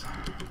choice.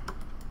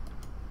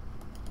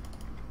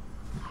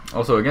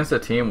 Also, against a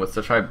team with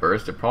such high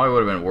burst, it probably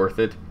would have been worth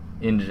it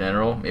in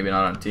general, maybe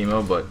not on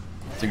Teemo, but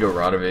to go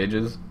Rod of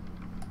Ages.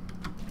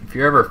 If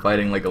you're ever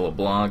fighting like a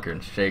LeBlanc or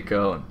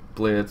Shaco and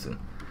Blitz and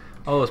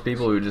all those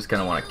people who just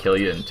kind of want to kill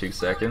you in 2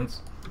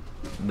 seconds,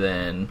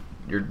 then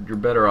you're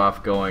better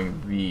off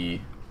going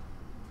the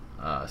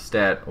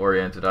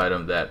stat-oriented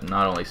item that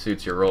not only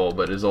suits your role,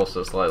 but is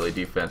also slightly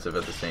defensive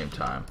at the same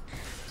time.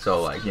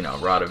 So, like, you know,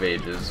 Rod of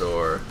Ages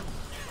or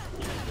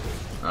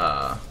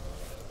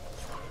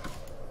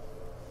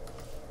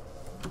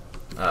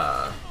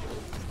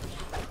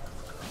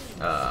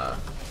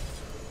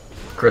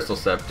Crystal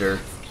Scepter.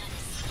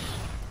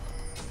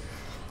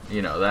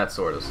 You know, that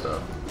sort of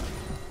stuff.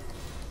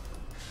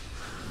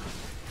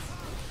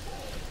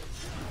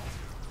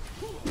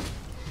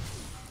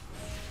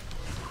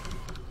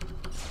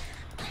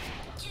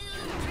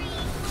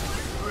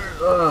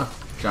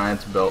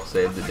 Giant's Belt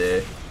saved the day,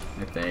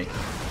 I think,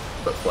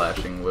 but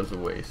flashing was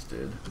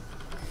wasted.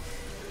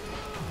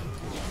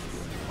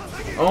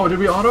 Oh, did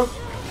we auto?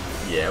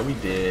 Yeah, we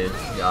did.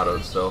 We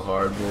autoed so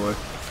hard, boy.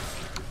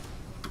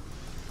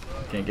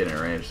 Can't get in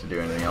range to do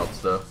anything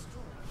else, though.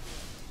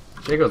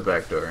 Shaco's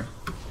backdoor.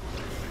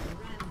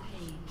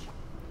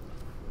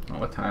 Oh,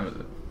 what time is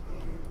it?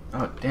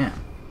 Oh, damn.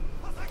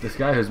 This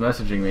guy who's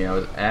messaging me, I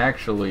was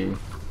actually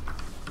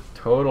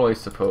totally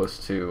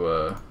supposed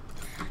to,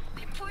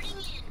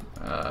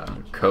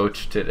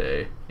 coach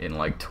today in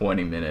like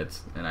 20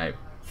 minutes, and I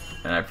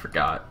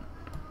forgot.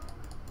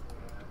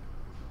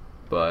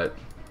 But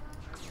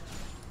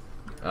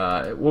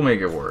we'll make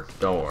it work.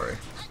 Don't worry.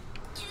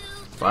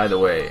 By the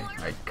way,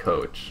 I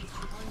coach,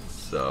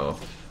 so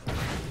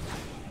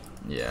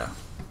yeah.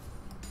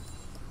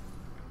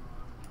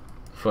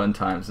 Fun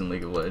times in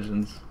League of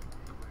Legends.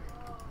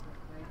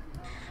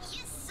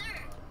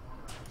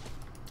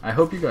 I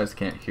hope you guys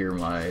can't hear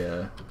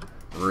my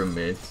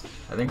roommates.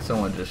 I think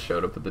someone just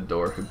showed up at the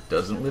door who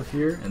doesn't live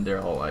here, and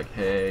they're all like,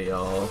 "Hey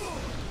y'all,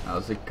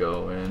 how's it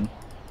going?"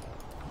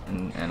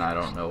 And I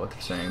don't know what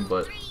they're saying,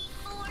 but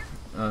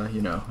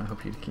you know, I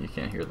hope you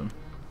can't hear them.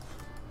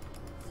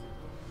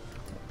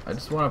 I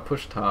just want to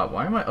push top.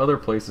 Why am I other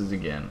places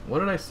again? What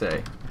did I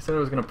say? I said I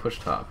was gonna push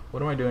top.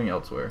 What am I doing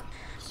elsewhere?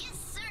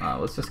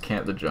 Let's just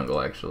camp the jungle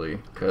actually,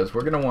 because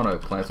we're gonna want to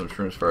plant some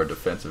shrooms for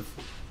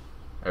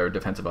our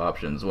defensive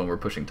options when we're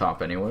pushing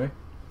top anyway.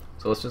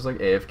 So let's just like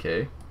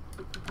AFK.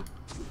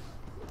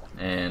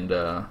 And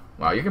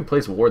wow, you can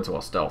place wards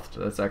while stealthed.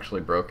 That's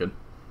actually broken.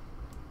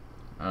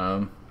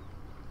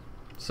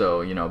 So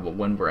you know, but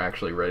when we're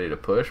actually ready to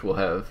push, we'll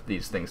have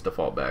these things to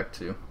fall back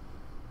to.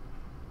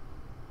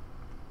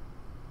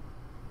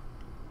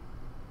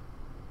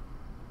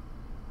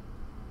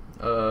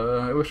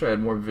 I wish I had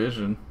more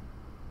vision.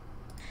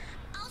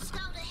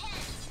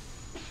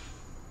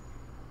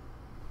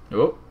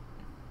 Oh.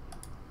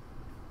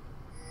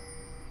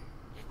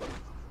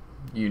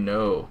 You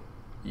know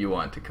you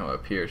want to come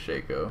up here,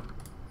 Shaco.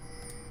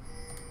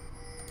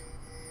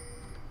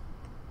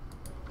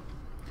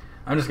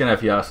 I'm just gonna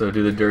have Yasuo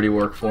do the dirty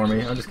work for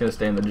me. I'm just gonna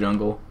stay in the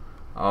jungle.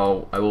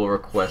 I will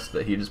request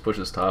that he just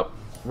pushes top.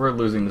 We're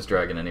losing this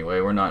dragon anyway.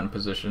 We're not in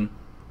position.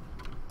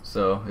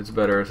 So it's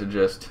better to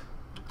just,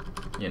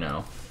 you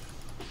know,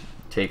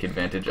 take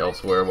advantage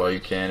elsewhere while you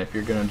can if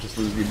you're gonna just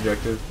lose the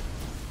objective.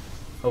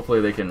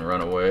 Hopefully they can run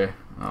away.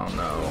 Oh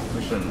no,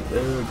 we shouldn't.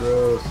 Ew,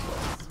 gross.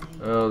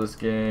 Oh, this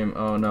game.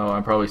 Oh no,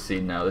 I'm probably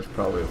seed now. There's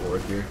probably a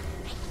ward here.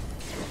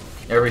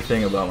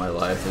 Everything about my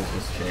life has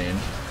just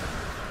changed.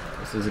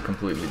 This is a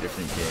completely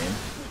different game.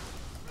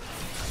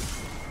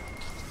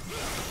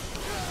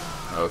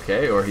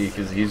 Okay, or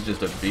because he's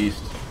just a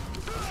beast.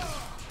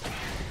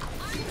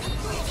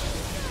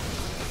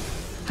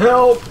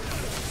 Help!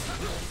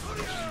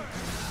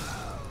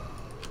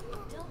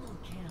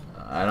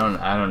 I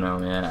don't know,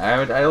 man.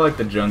 I like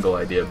the jungle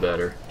idea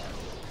better.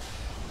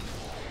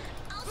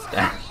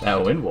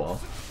 That wind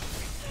wall.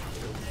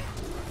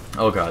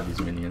 Oh god, these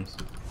minions.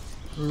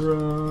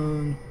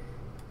 Run.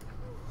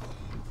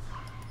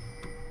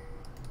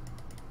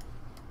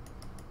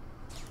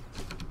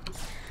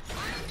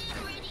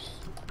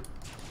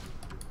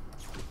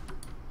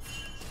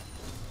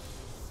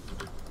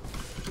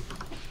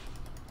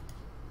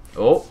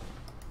 Oh.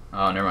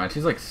 Oh, never mind.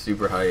 She's like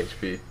super high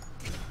HP.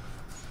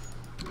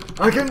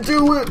 I can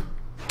do it!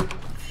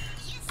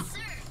 Yes, sir.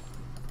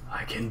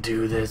 I can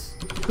do this.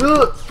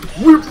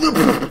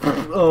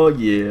 Oh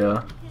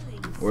yeah.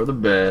 We're the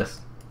best.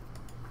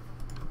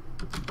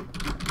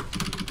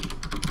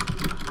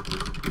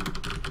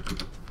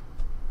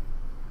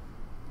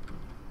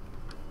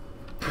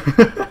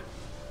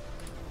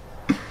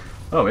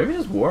 Oh, maybe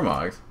just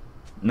Warmogs.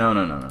 No.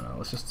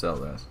 Let's just sell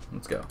this.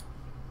 Let's go.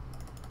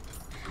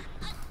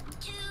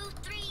 2,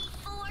 3,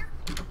 4.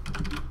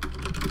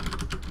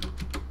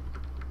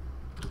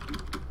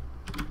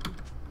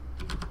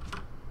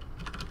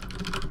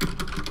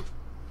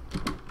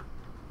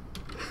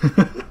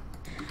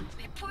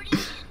 Reporting in.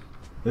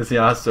 This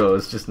Yasuo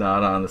is just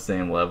not on the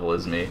same level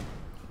as me.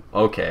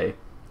 Okay.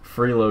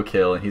 Free low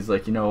kill, and he's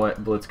like, you know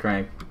what,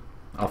 Blitzcrank?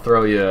 I'll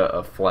throw you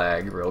a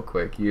flag real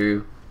quick.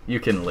 You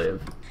can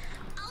live.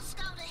 I'll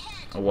scout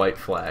ahead. A white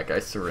flag. I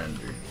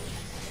surrender.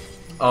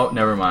 Oh,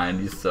 never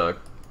mind. You suck.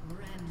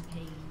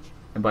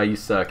 And by you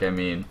suck, I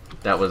mean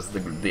that was the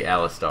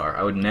Alistar.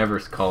 I would never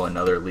call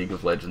another League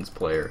of Legends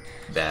player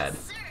bad.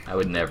 I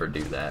would never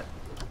do that.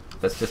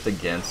 That's just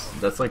against.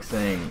 That's like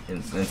saying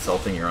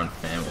insulting your own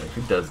family.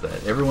 Who does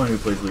that? Everyone who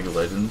plays League of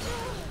Legends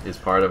is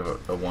part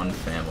of a one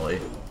family.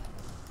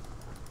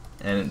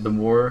 And the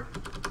more,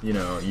 you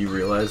know, you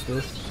realize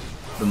this,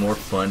 the more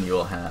fun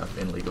you'll have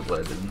in League of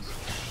Legends.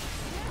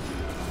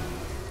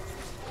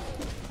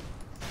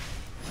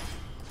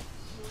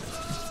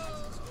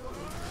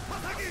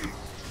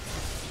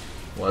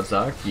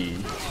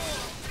 Wazaki.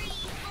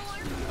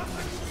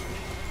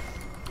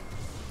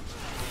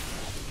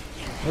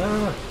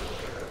 Ah.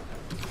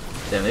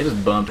 Damn, they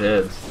just bumped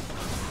heads.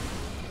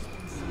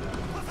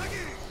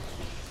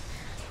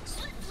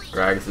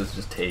 Gragas is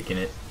just taking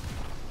it.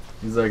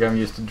 He's like, I'm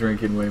used to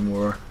drinking way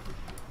more.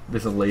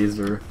 This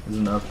laser is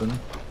nothing.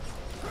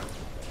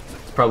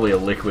 It's probably a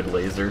liquid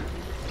laser,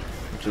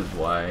 which is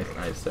why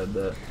I said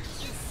that.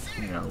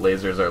 You know,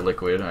 lasers are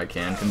liquid, I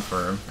can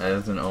confirm,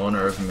 as an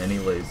owner of many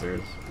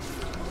lasers.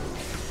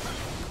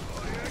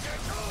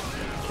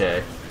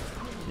 Okay.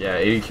 Yeah,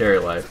 80 carry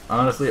life.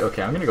 Honestly,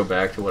 okay, I'm gonna go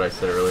back to what I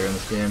said earlier in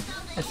this game.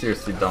 I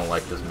seriously don't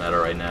like this meta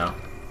right now.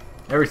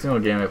 Every single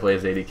game I play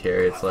is 80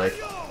 carry. It's like,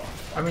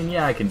 I mean,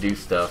 yeah, I can do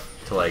stuff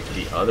to like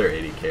the other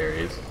 80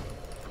 carries,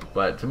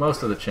 but to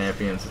most of the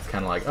champions, it's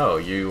kind of like, oh,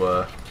 you're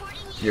like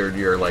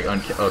you're like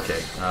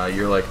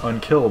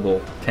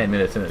unkillable 10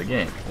 minutes into the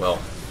game.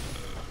 Well,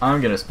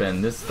 I'm gonna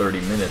spend this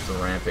 30 minutes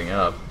ramping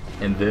up,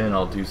 and then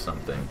I'll do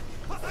something.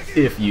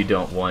 If you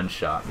don't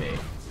one-shot me.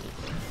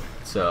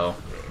 So,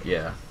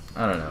 yeah,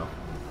 I don't know.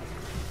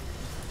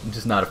 I'm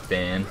just not a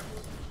fan.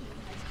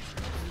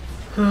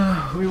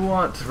 We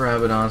want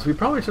Rabadons. We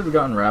probably should have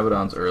gotten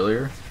Rabadons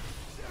earlier,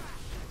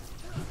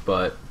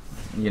 but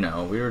you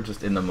know, we were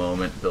just in the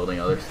moment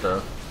building other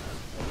stuff.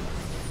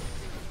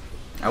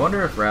 I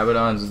wonder if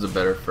Rabadons is a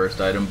better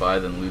first item buy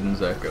than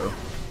Luden's Echo.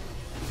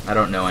 I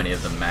don't know any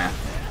of the math.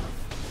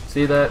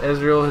 See that?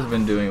 Ezreal has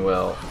been doing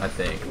well, I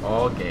think,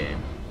 all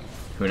game.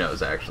 Who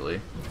knows,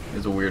 actually.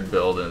 It's a weird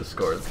build and his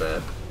score is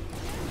bad.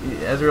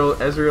 Ezreal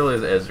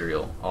is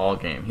Ezreal all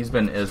game. He's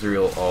been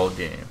Ezreal all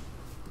game.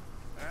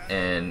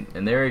 And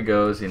there he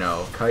goes, you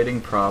know, kiting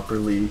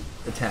properly,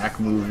 attack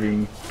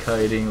moving,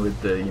 kiting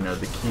with the, you know,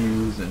 the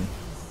Qs, and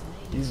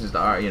he's just,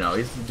 you know,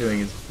 he's doing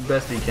his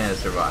best he can to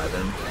survive.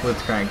 And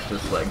Blitzcrank's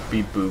just like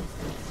beep boop,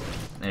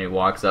 and he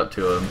walks up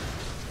to him,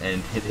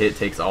 and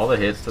takes all the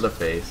hits to the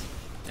face,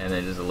 and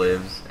then just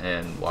lives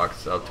and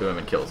walks up to him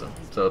and kills him.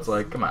 So it's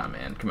like, come on,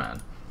 man, come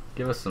on,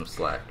 give us some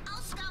slack. I'll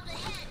scout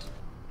ahead.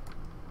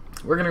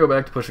 We're gonna go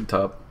back to pushing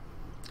top,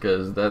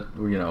 because that,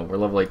 you know, we're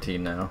level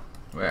 18 now.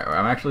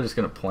 I'm actually just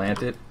gonna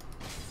plant it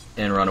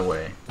and run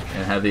away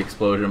and have the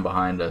explosion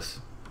behind us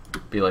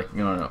be like,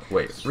 no,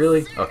 wait,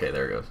 really? Okay,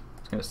 there it goes.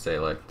 I was gonna say,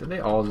 like, did they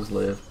all just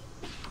live?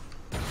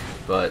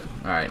 But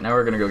alright, now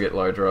we're gonna go get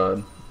large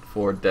rod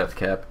for death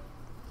cap.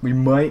 We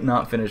might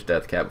not finish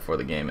death cap before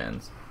the game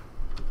ends.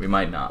 We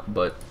might not,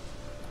 but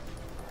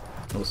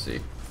we'll see.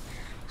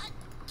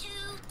 2,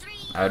 3.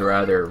 I would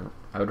rather,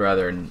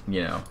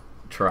 you know,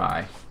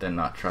 try than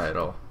not try at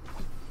all.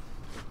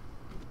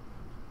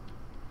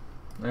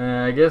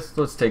 I guess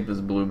let's take this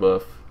blue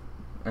buff.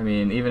 I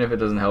mean, even if it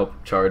doesn't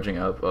help charging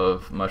up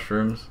of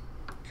mushrooms,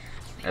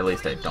 at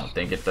least I don't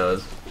think it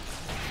does,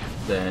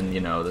 then, you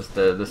know, the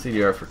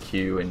CDR for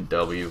Q and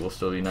W will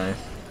still be nice.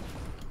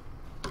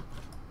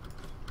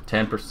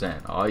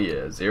 10%, oh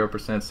yeah, 0%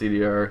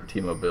 CDR,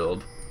 Teemo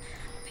build.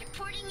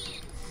 Reporting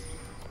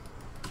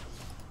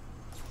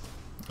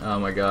in. Oh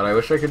my god, I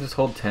wish I could just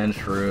hold 10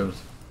 shrooms.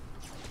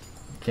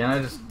 Can't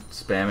I just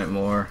spam it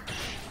more?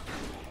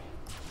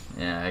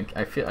 Yeah,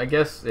 I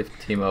guess if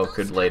Teemo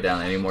could lay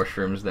down any more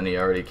shrooms than he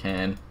already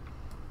can,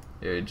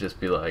 it would just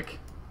be like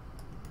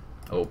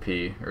OP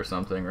or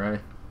something, right?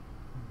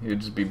 He would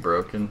just be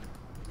broken.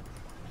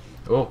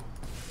 Oh.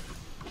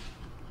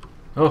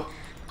 Oh,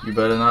 you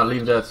better not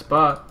leave that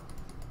spot.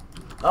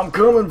 I'm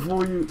coming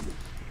for you.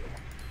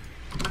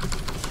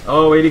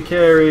 Oh, 80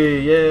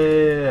 carry,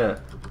 yeah.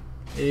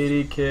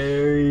 80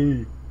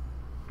 carry.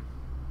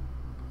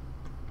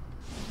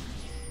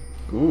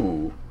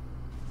 Ooh.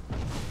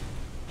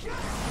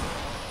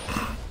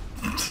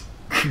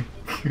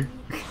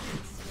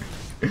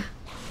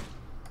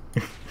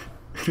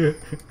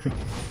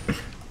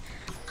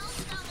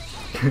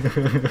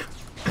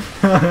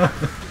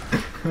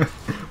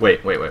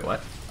 Wait,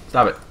 what?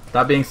 Stop it.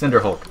 Stop being Cinder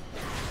Hulk.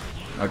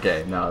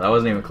 Okay, no, that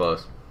wasn't even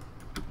close.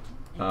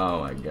 Oh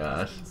my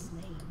gosh.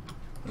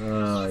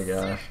 Oh my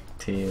gosh.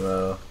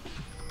 Teemo.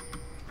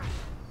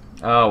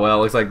 Oh well,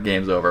 looks like the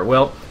game's over.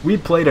 Well, we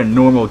played a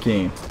normal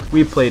game.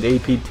 We played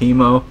AP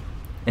Teemo,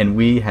 and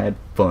we had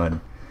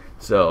fun.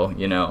 So,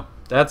 you know,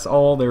 that's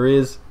all there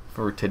is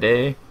for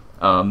today.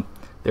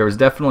 There was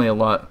definitely a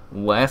lot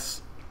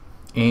less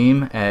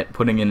aim at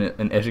putting in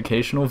an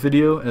educational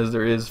video as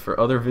there is for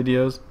other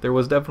videos. There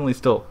was definitely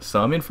still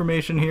some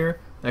information here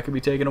that could be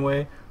taken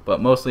away,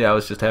 but mostly I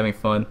was just having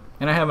fun,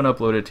 and I haven't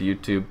uploaded to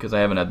YouTube because I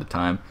haven't had the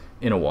time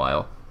in a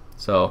while.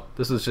 So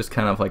this is just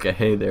kind of like a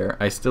hey there,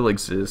 I still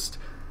exist.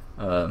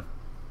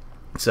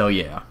 So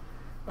yeah,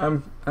 I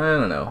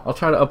don't know. I'll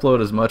try to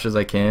upload as much as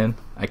I can.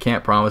 I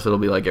can't promise it'll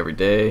be like every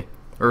day,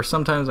 or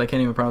sometimes I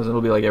can't even promise it'll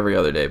be like every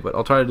other day, but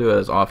I'll try to do it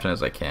as often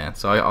as I can.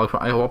 So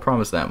I'll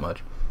promise that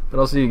much. But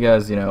I'll see you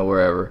guys, you know,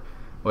 wherever,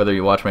 whether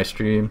you watch my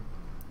stream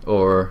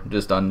or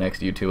just on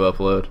next YouTube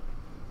upload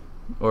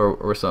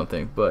or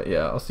something. But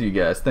yeah, I'll see you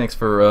guys. Thanks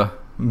for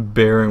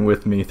bearing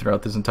with me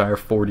throughout this entire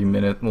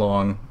 40-minute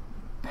long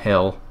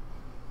hell.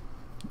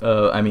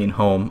 I mean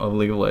home of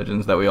League of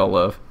Legends that we all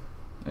love.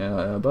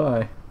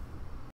 Bye.